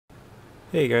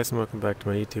Hey guys, and welcome back to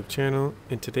my YouTube channel.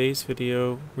 In today's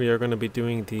video we are going to be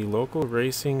doing the local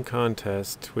racing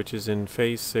contest, which is in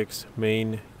Phase 6,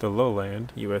 Maine, the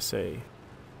Lowland, USA.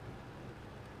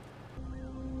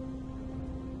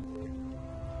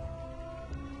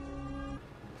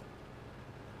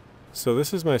 So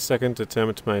this is my second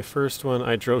attempt. My first one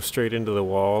I drove straight into the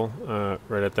wall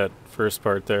right at that first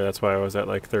part there. That's why I was at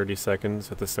like 30 seconds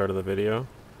at the start of the video.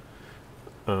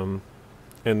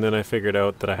 And then I figured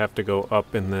out that I have to go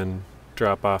up and then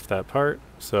drop off that part.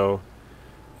 So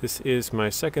this is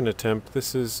my second attempt.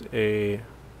 This is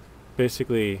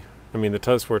basically, I mean, the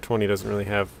Tuz 420 doesn't really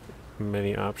have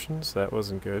many options. That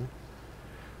wasn't good.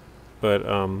 But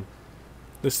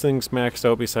this thing's maxed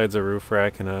out besides a roof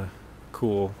rack and a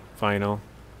cool final.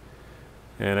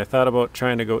 And I thought about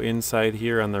trying to go inside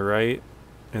here on the right,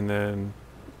 and then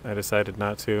I decided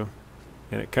not to.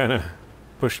 And it kind of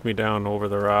pushed me down over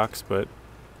the rocks, but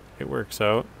it works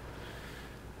out.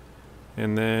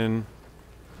 And then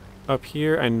up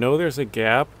here, I know there's a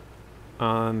gap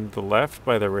on the left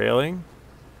by the railing,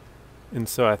 and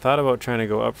so I thought about trying to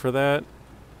go up for that.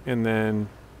 And then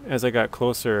as I got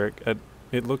closer,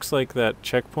 it looks like that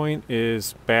checkpoint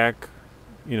is back,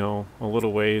 you know, a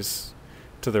little ways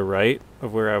to the right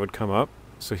of where I would come up.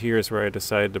 So here's where I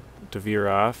decided to veer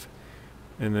off.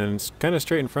 And then it's kind of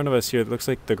straight in front of us here. It looks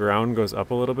like the ground goes up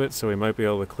a little bit, so we might be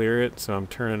able to clear it. So I'm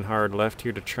turning hard left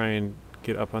here to try and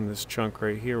get up on this chunk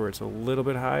right here where it's a little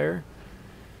bit higher.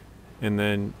 And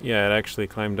then, yeah, it actually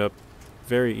climbed up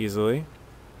very easily.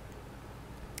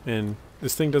 And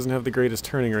this thing doesn't have the greatest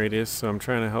turning radius, so I'm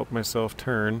trying to help myself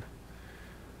turn.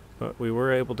 But we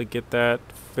were able to get that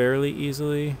fairly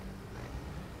easily.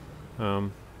 At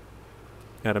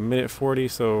 1:40,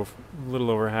 so a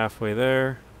little over halfway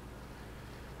there.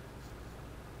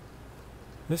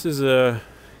 This is a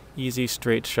easy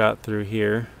straight shot through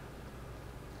here.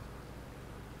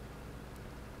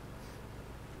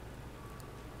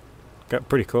 Got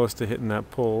pretty close to hitting that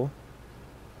pole.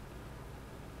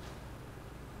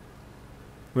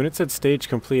 When it said stage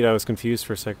complete, I was confused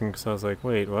for a second because I was like,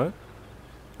 wait, what?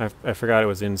 I forgot it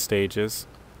was in stages.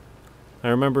 I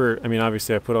remember, I mean,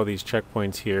 obviously I put all these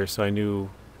checkpoints here, so I knew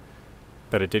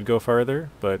that it did go farther,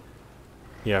 but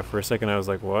yeah, for a second I was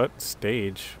like, what?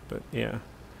 Stage? But yeah.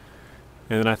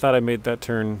 And then I thought I made that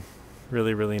turn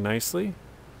really, really nicely.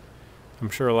 I'm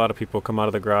sure a lot of people come out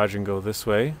of the garage and go this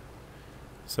way,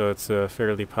 so it's a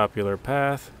fairly popular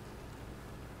path.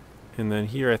 And then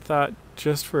here I thought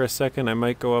just for a second I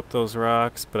might go up those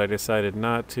rocks, but I decided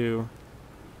not to.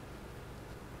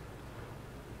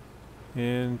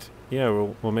 And yeah,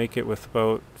 we'll make it with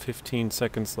about 15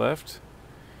 seconds left.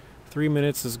 3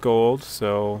 minutes is gold,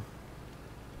 so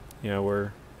yeah,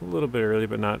 we're a little bit early,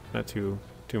 but not too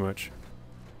much.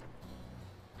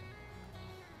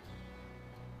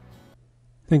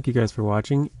 Thank you guys for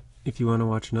watching. If you want to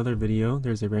watch another video,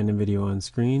 there's a random video on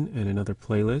screen and another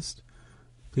playlist.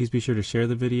 Please be sure to share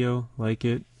the video, like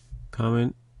it,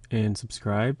 comment, and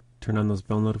subscribe. Turn on those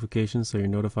bell notifications so you're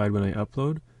notified when I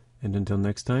upload. And until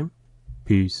next time,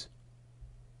 peace.